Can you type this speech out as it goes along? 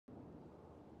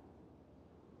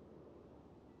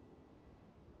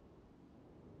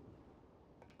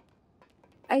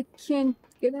I can't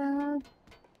get out.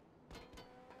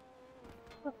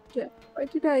 Why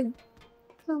did I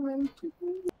come into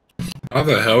this? How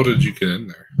the hell did you get in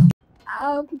there?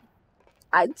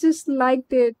 I just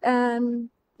liked it, and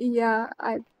yeah,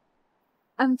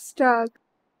 I'm stuck.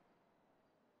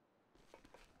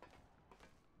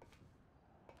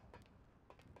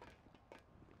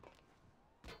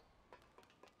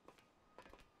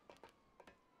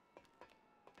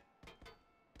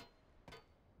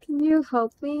 Can you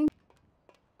help me?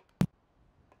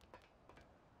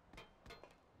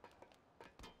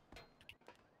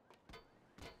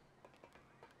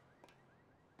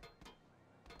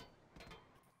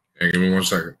 Yeah, give me 1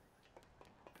 second.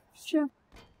 Sure.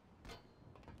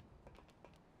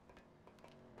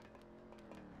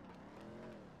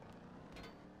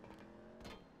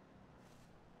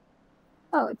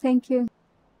 Oh, thank you.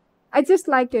 I just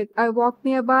liked it. I walked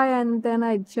nearby and then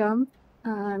I jumped,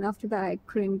 and after that I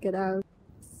couldn't get out.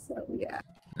 So yeah.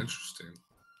 Interesting.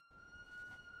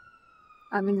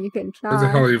 I mean, you can Where the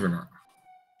try. hell even are?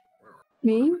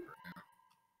 Me?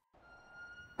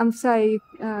 I'm sorry,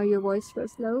 your voice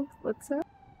was low. What's up?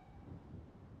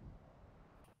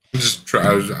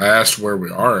 I asked where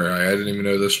we are. I didn't even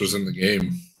know this was in the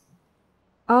game.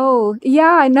 Oh,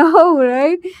 yeah, I know,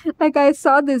 right? Like, I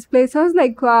saw this place. I was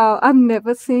like, wow, I've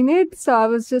never seen it. So I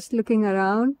was just looking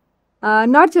around.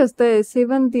 Not just this,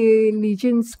 even the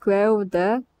Legion Square over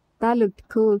there. That looked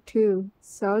cool too.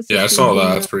 So I was Yeah, I just saw looking that.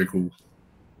 around. That's pretty cool.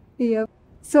 Yep.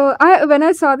 So when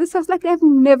I saw this, I was like, I've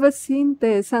never seen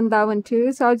this, and that one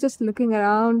too. So I was just looking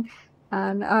around,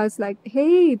 and I was like,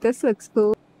 hey, this looks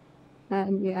cool.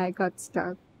 And yeah, I got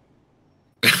stuck.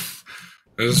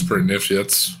 This is pretty nifty.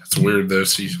 That's weird though.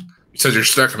 See, you said you're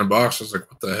stuck in a box. I was like,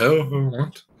 what the hell?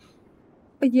 What?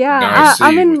 But Now I yeah, I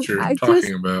see mean, what you're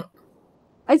talking about.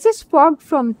 I just walked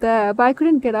from there, but I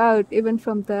couldn't get out even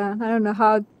from there. I don't know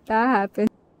how that happened.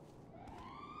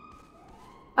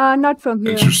 Not from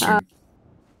here. Interesting.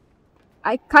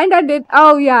 I kinda did.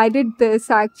 Oh yeah, I did this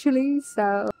actually.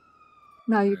 So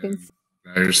now you can And see.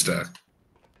 now you're stuck.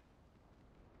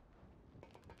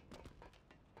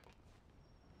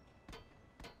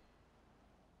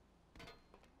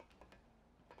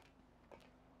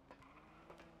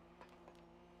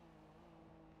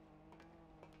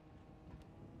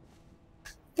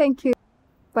 Thank you.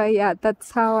 But yeah,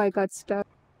 that's how I got stuck.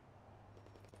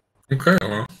 Okay,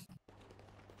 well,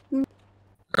 Mm.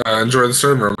 enjoy the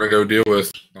server. I'm gonna go deal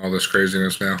with all this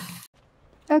craziness now.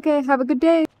 Okay, have a good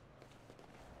day.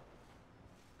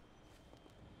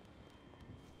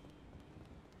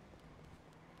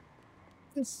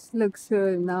 This looks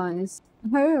really nice.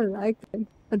 I really like it.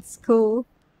 It's cool.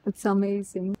 It's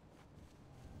amazing.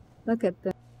 Look at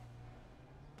that.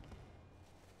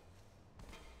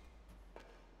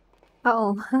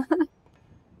 Oh.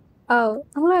 Oh,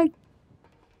 I'm like,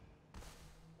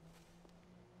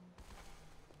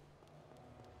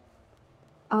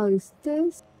 oh, is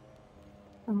this?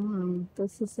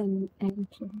 This is an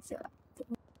entrance.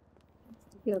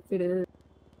 Yep, it is.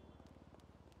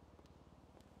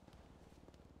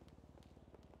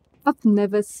 I've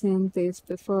never seen this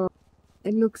before.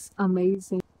 It looks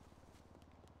amazing.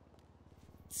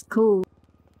 It's cool.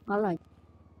 I like it.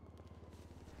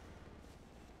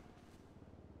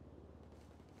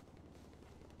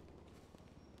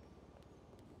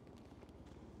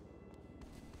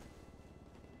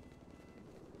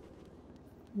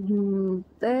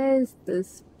 There's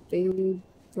this big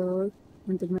book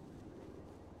on the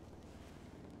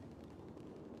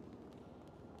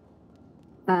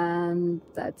and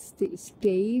that's the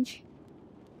stage.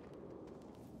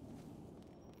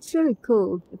 It's really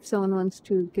cool if someone wants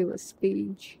to give a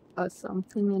speech or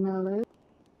something in LA.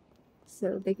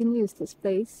 So they can use this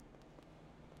place.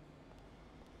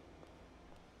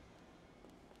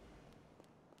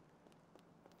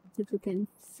 If you can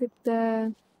sit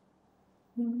there.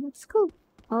 It's cool.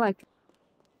 I like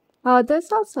it.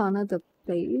 There's also another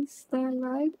place that I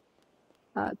like.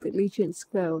 The Legion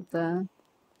Square over there.